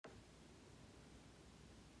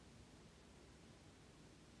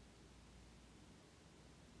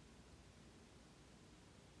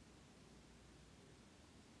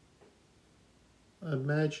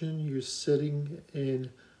Imagine you're sitting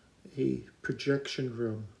in a projection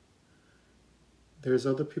room. There's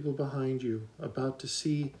other people behind you about to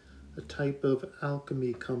see a type of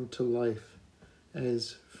alchemy come to life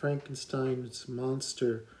as Frankenstein's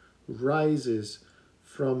monster rises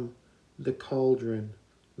from the cauldron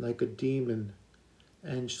like a demon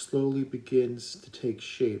and slowly begins to take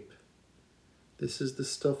shape. This is the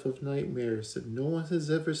stuff of nightmares that no one has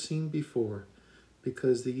ever seen before,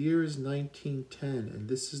 because the year is 1910 and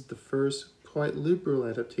this is the first quite liberal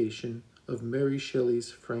adaptation of Mary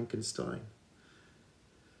Shelley's Frankenstein.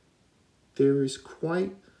 There is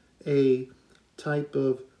quite a type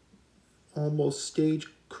of almost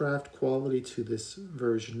stagecraft quality to this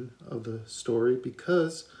version of the story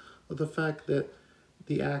because of the fact that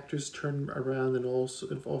the actors turn around and also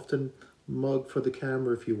often mug for the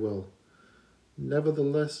camera, if you will.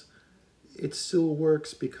 Nevertheless, it still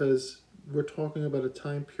works because we're talking about a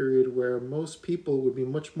time period where most people would be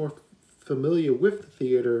much more familiar with the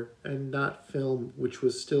theater and not film, which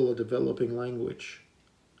was still a developing language.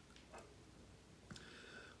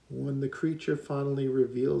 When the creature finally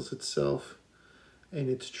reveals itself in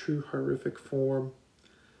its true horrific form,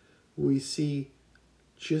 we see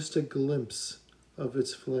just a glimpse of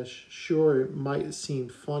its flesh. Sure, it might seem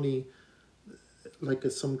funny, like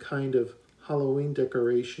some kind of Halloween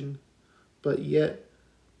decoration, but yet,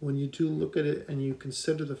 when you do look at it and you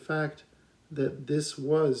consider the fact that this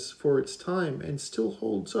was, for its time, and still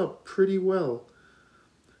holds up pretty well,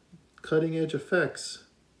 cutting edge effects,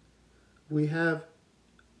 we have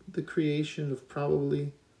the creation of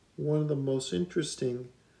probably one of the most interesting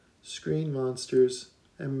screen monsters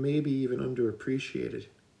and maybe even underappreciated.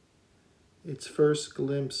 Its first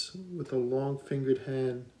glimpse with a long-fingered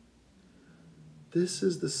hand. This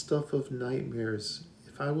is the stuff of nightmares.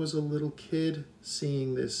 If I was a little kid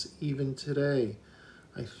seeing this even today,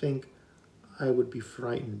 I think I would be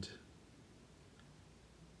frightened.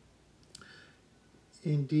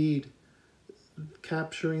 Indeed,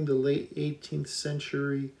 capturing the late 18th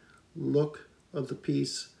century look of the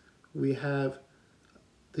piece, we have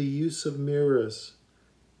the use of mirrors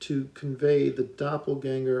to convey the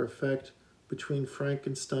doppelganger effect between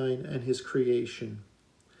Frankenstein and his creation.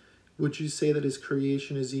 Would you say that his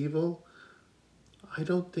creation is evil? I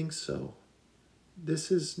don't think so.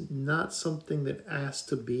 This is not something that asked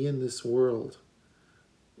to be in this world.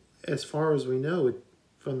 As far as we know,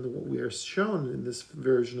 from what we are shown in this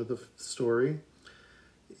version of the story,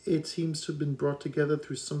 it seems to have been brought together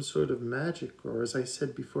through some sort of magic, or as I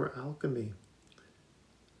said before, alchemy.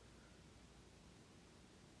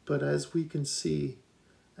 But as we can see,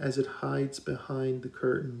 as it hides behind the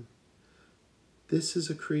curtain, this is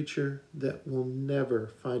a creature that will never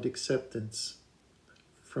find acceptance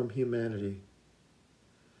from humanity.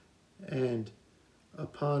 And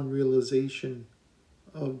upon realization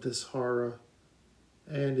of this horror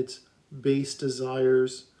and its base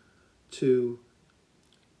desires to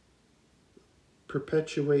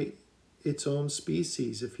perpetuate its own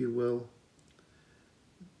species, if you will,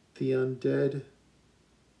 the undead,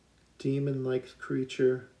 demon-like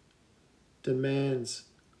creature demands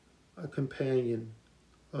a companion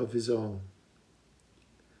of his own,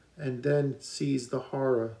 and then sees the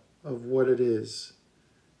horror of what it is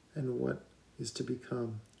and what is to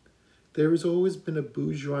become. There has always been a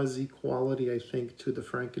bourgeoisie quality, I think, to the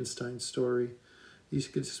Frankenstein story. You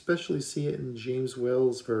could especially see it in James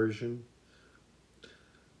Whale's version.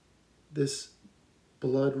 This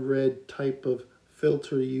blood red type of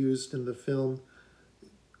filter used in the film,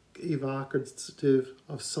 evocative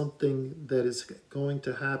of something that is going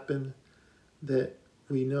to happen that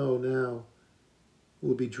we know now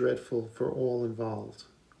will be dreadful for all involved.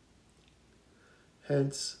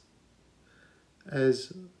 Hence,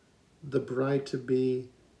 as the bride-to-be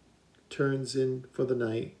turns in for the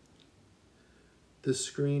night, the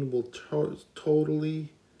screen will totally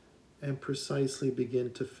and precisely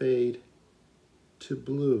begin to fade to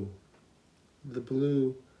blue. The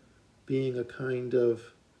blue being a kind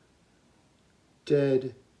of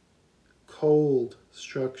dead, cold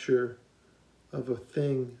structure of a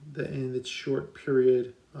thing that in its short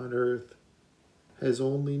period on Earth has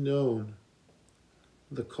only known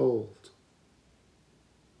the cold.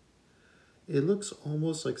 It looks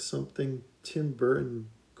almost like something Tim Burton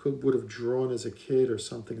would have drawn as a kid or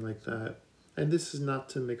something like that. And this is not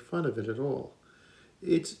to make fun of it at all.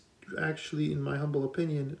 It's actually, in my humble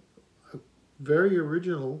opinion, a very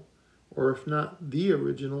original, or if not the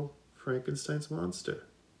original, Frankenstein's monster.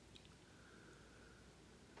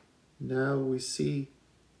 Now we see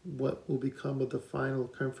what will become of the final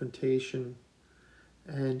confrontation,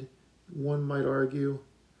 and one might argue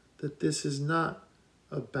that this is not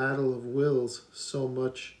a battle of wills so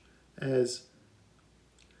much as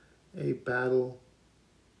a battle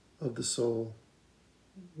of the soul,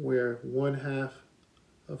 where one half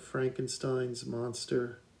of Frankenstein's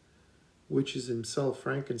monster, which is himself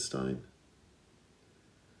Frankenstein,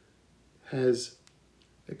 has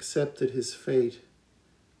accepted his fate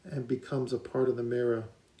and becomes a part of the mirror,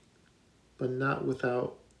 but not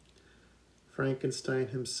without Frankenstein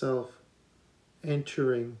himself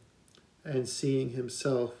entering and seeing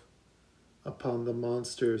himself upon the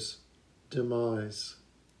monster's demise.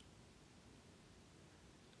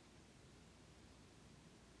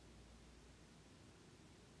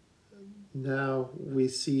 Now we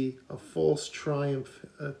see a false triumph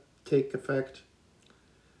take effect,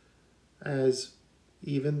 as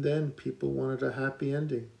even then people wanted a happy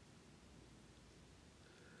ending.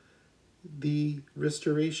 The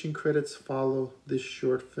restoration credits follow this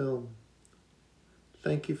short film.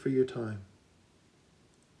 Thank you for your time.